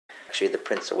Actually, the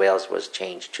Prince of Wales was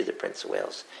changed to the Prince of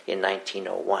Wales in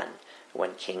 1901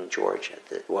 when King George,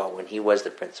 when he was the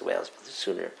Prince of Wales, but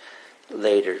sooner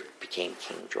later became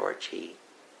King George.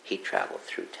 He traveled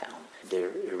through town.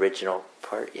 The original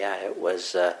part, it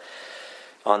was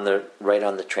right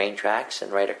on the train tracks,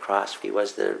 and right across he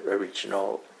was the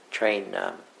original train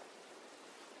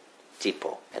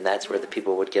depot, and that's where the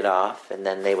people would get off, and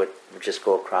then they would just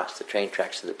go across the train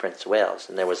tracks to the Prince of Wales,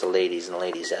 and there was a ladies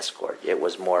escort. It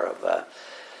was more of a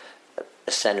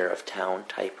center of town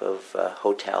type of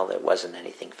hotel. That wasn't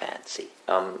anything fancy.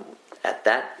 At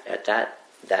that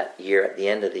year, at the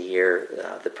end of the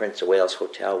year, the Prince of Wales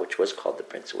Hotel, which was called the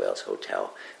Prince of Wales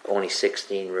Hotel, only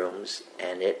 16 rooms,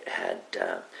 and it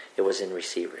was in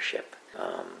receivership,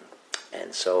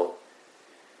 and so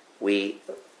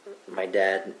my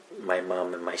dad, my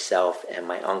mom, and myself, and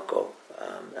my uncle,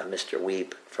 Mr.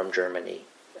 Wieb from Germany,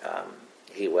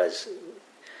 he was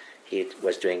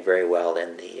doing very well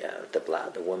in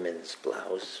the women's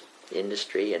blouse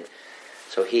industry, and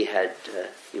so he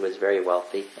was very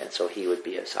wealthy, and so he would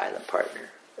be a silent partner,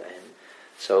 and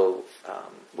so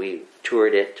we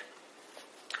toured it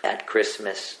at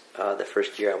Christmas. The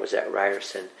first year I was at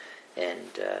Ryerson,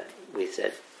 and we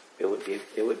said it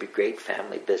would be great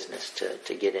family business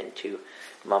to get into.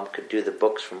 Mom could do the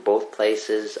books from both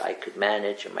places. I could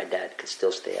manage, and my dad could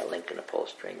still stay at Lincoln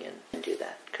Upholstering and do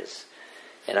that,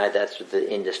 that's the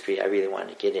industry I really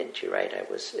wanted to get into. Right, I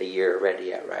was a year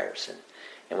already at Ryerson,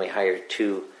 and we hired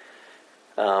two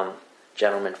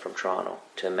gentlemen from Toronto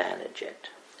to manage it,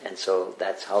 and so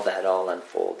that's how that all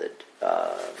unfolded.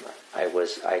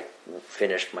 I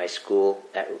finished my school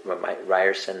at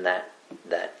Ryerson that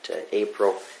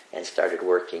April, and started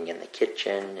working in the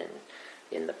kitchen and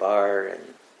in the bar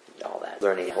and all that,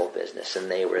 learning the whole business.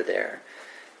 And they were there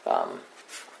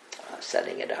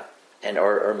setting it up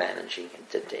or managing it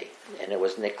today. And it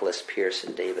was Nicholas Pierce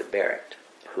and David Barrett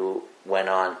who went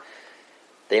on.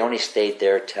 They only stayed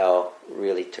there till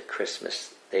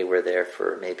Christmas. They were there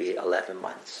for maybe 11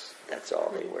 months. That's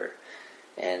all they were.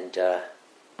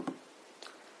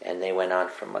 And they went on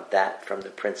from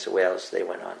the Prince of Wales, they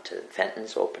went on to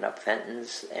Fenton's, opened up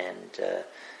Fenton's, and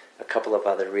a couple of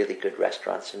other really good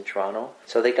restaurants in Toronto.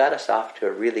 So they got us off to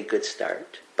a really good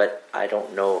start. But I don't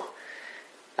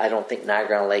think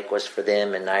Niagara-on-the-Lake was for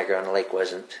them, and Niagara-on-the-Lake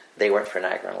they weren't for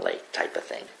Niagara-on-the-Lake type of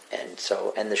thing. And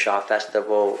the Shaw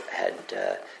Festival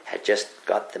had just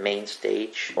got the main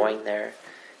stage going there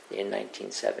in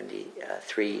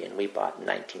 1973, and we bought in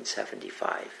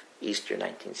 1975. Easter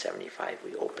 1975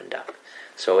 we opened up.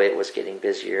 So it was getting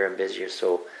busier and busier,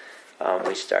 so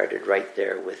we started right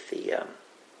there with the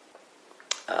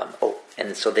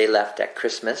and so they left at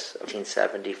Christmas of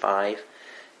 1975,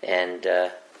 and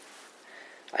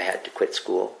I had to quit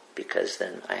school because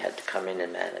then I had to come in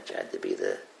and manage. I had to be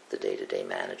the day-to-day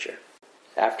manager.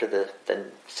 After the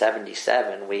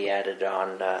 77, we added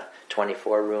on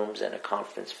 24 rooms and a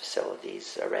conference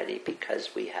facilities already,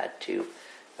 because we had to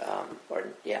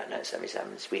not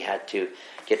 77. We had to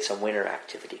get some winter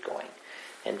activity going,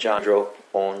 and John Drope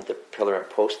owned the Pillar and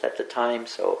Post at the time.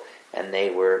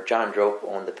 John Drope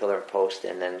owned the Pillar and Post,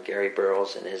 and then Gary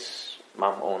Burroughs and his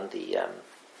mom owned the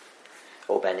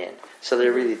Oban Inn. So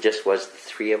there really just was the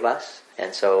three of us,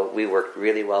 and so we worked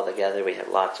really well together. We had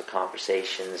lots of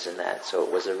conversations and that. So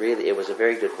it was a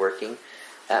very good working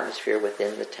atmosphere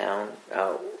within the town,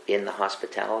 in the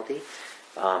hospitality.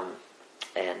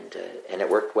 And it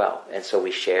worked well, and so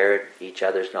we shared each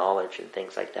other's knowledge and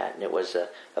things like that, and it was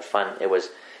a fun. It was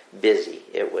busy.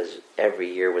 It was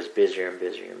every year was busier and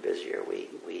busier and busier.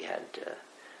 We had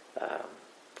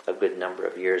a good number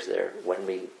of years there when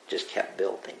we just kept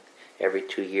building. Every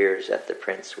 2 years at the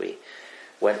Prince, we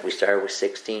started with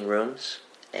 16 rooms,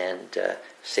 and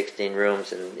 16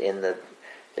 rooms, and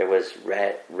there was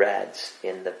rads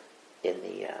in the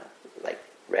like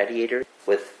radiator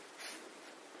with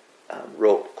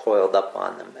rope coiled up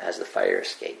on them as the fire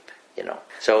escape,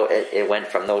 So it went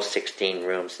from those 16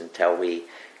 rooms until we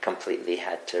completely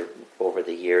had to, over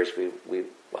the years,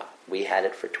 we had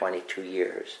it for 22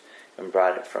 years and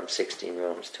brought it from 16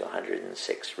 rooms to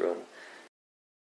 106 room